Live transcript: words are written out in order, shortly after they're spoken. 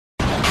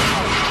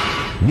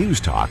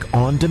News Talk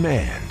on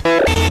demand.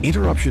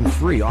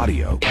 Interruption-free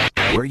audio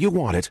where you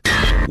want it,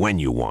 when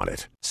you want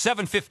it.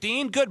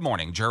 7:15. Good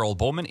morning. Gerald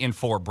Bauman in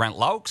for Brent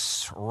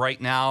Loucks. Right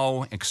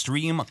now,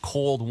 extreme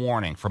cold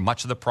warning for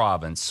much of the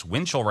province.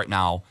 Wind chill right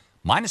now,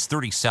 minus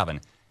 37.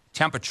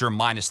 Temperature,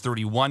 minus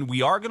 31.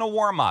 We are going to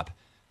warm up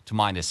to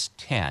minus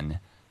 10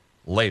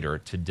 later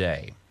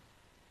today.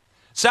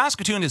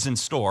 Saskatoon is in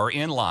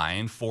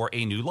line for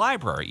a new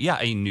library. Yeah,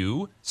 a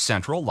new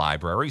central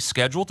library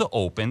scheduled to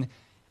open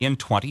in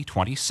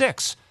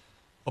 2026.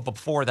 But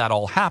before that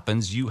all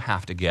happens, you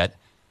have to go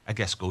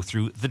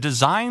through the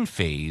design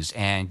phase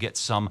and get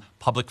some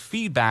public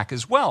feedback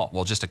as well.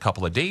 Well, just a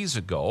couple of days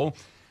ago,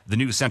 the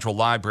new central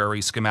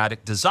library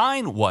schematic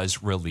design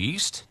was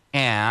released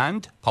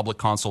and public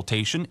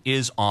consultation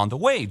is on the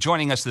way.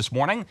 Joining us this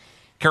morning,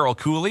 Carol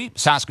Cooley,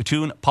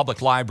 Saskatoon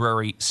Public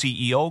Library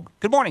CEO.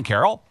 Good morning,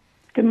 Carol.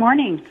 Good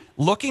morning.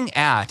 Looking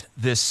at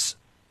this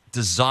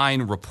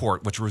design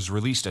report, which was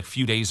released a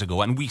few days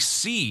ago, and we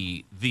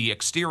see the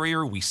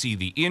exterior, we see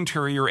the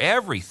interior,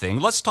 everything.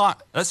 Let's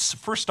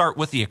first start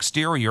with the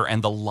exterior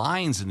and the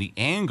lines and the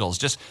angles.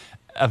 Just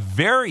a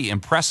very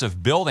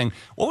impressive building.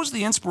 What was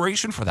the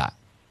inspiration for that?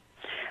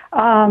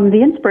 The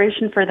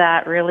inspiration for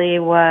that really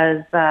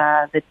was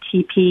the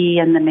teepee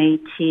and the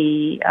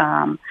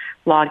Métis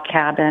log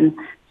cabin.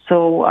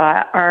 So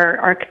our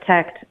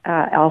architect,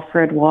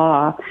 Alfred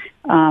Waugh,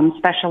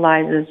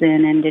 specializes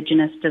in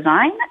Indigenous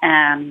design,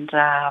 and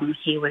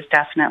he was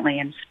definitely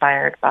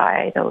inspired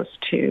by those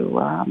two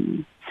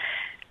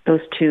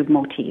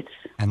motifs.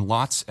 And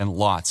lots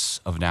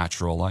of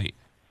natural light.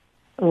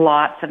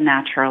 Lots of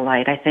natural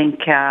light. I think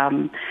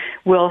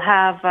we'll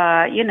have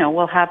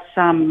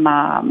some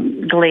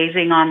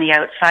glazing on the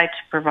outside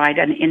to provide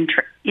an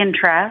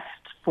interest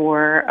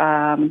for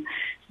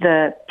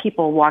the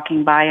people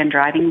walking by and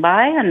driving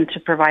by, and to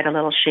provide a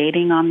little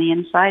shading on the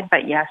inside.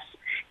 But yes,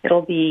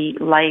 it'll be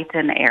light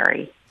and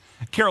airy.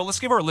 Carol, let's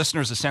give our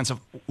listeners a sense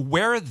of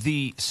where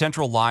the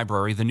central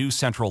library, the new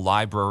central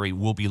library,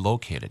 will be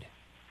located.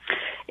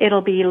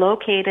 It'll be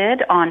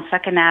located on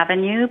 2nd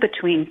Avenue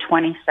between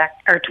 25th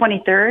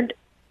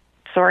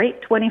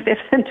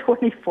and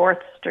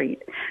 24th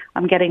Street.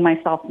 I'm getting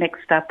myself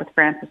mixed up with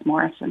Francis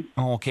Morrison.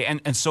 Oh, okay.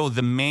 And so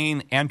the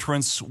main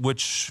entrance,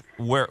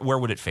 where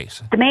would it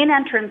face? The main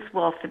entrance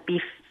will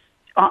be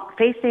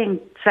facing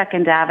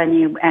 2nd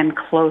Avenue and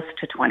close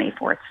to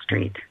 24th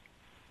Street.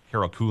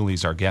 Carol Cooley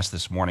is our guest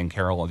this morning.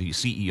 Carol, the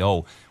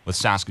CEO with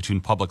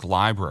Saskatoon Public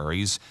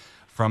Libraries.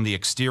 From the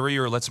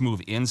exterior, let's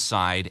move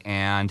inside,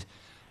 and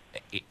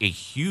a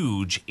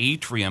huge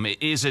atrium.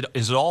 Is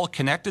it all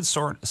connected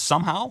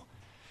somehow?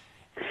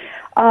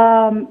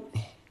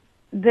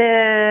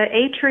 The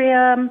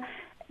atrium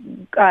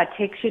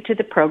takes you to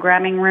the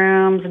programming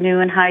rooms, new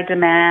and high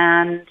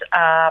demand,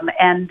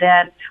 and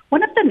then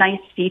one of the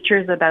nice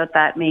features about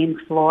that main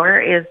floor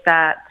is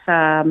that,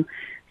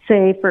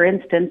 say, for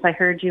instance, I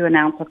heard you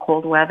announce a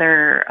cold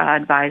weather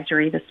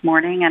advisory this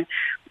morning, and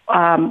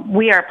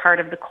we are part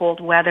of the cold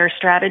weather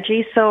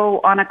strategy.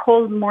 So on a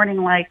cold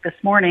morning like this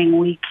morning,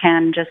 we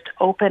can just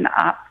open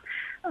up.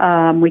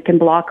 We can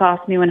block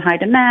off new and high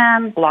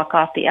demand, block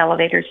off the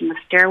elevators and the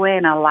stairway,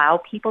 and allow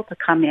people to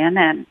come in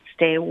and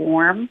stay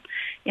warm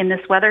in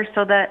this weather.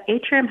 So the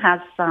atrium has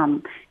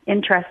some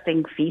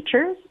interesting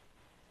features.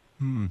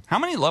 How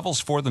many levels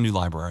for the new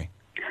library?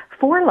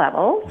 4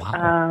 levels.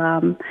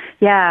 Wow.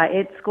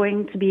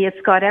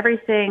 It's got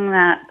everything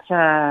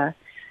that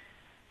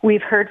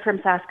we've heard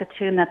from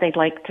Saskatoon that they'd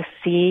like to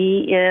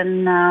see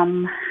in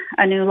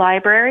a new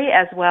library,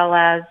 as well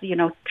as,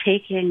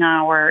 taking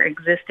our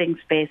existing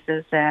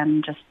spaces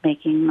and just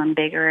making them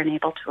bigger and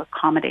able to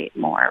accommodate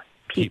more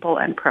people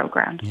and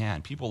programs. Yeah,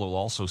 and people will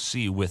also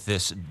see with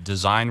this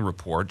design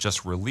report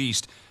just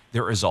released,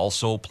 there is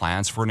also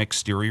plans for an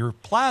exterior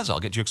plaza. I'll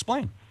get you to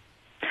explain.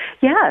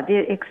 Yeah,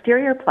 the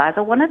exterior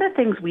plaza. One of the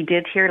things we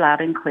did hear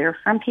loud and clear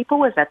from people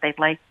was that they'd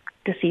like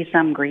to see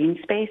some green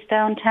space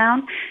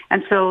downtown.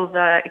 And so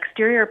the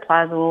exterior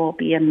plaza will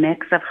be a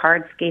mix of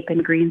hardscape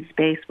and green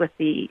space with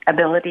the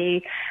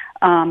ability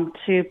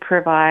to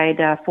provide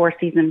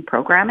 4-season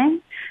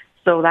programming.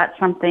 So that's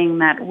something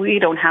that we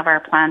don't have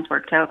our plans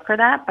worked out for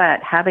that,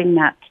 but having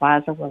that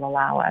plaza will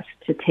allow us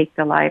to take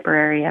the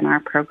library and our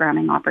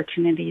programming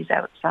opportunities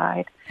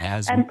outside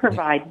and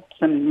provide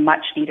some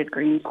much-needed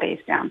green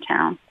space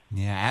downtown.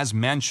 Yeah, as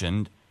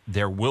mentioned,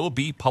 there will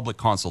be public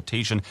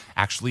consultation,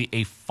 actually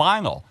a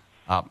final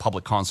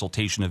public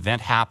consultation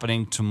event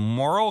happening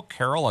tomorrow.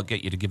 Carol, I'll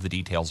get you to give the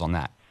details on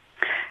that.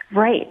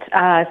 Right.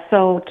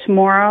 So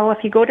tomorrow,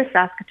 if you go to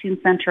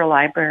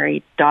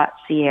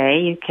saskatooncentrallibrary.ca,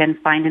 you can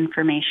find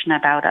information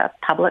about a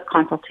public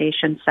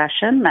consultation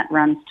session that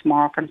runs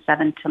tomorrow from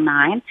 7 to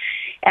 9.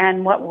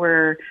 And what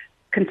we're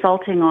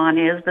consulting on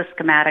is the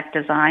schematic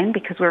design,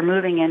 because we're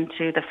moving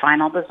into the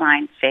final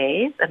design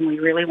phase, and we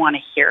really want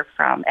to hear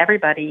from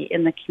everybody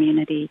in the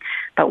community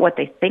about what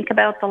they think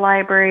about the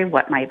library,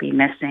 what might be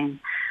missing.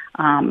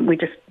 We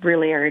just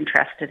really are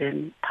interested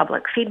in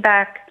public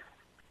feedback.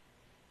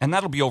 And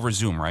that'll be over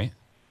Zoom, right?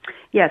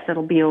 Yes,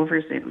 it'll be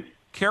over Zoom.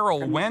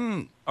 Carol,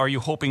 when are you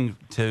hoping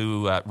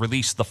to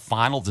release the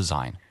final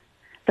design?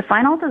 The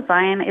final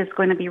design is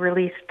going to be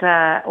released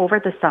over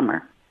the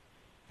summer.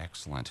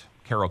 Excellent.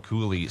 Carol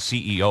Cooley,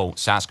 CEO,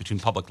 Saskatoon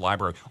Public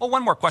Library. Oh,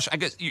 one more question. I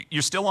guess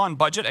you're still on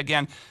budget.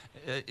 Again,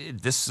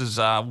 this is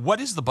what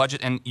is the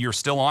budget, and you're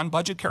still on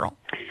budget, Carol?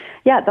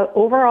 Yeah, the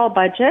overall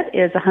budget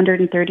is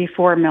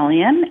 $134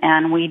 million,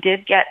 and we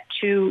did get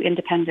 2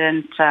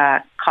 independent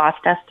cost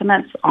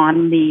estimates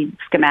on the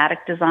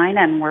schematic design,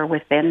 and we're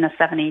within the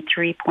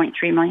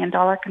 $73.3 million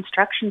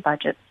construction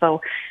budget.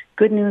 So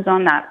good news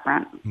on that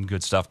front.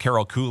 Good stuff.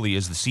 Carol Cooley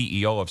is the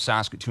CEO of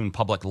Saskatoon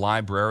Public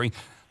Library.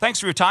 Thanks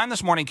for your time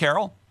this morning,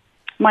 Carol.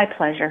 My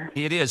pleasure.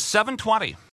 It is 7:20.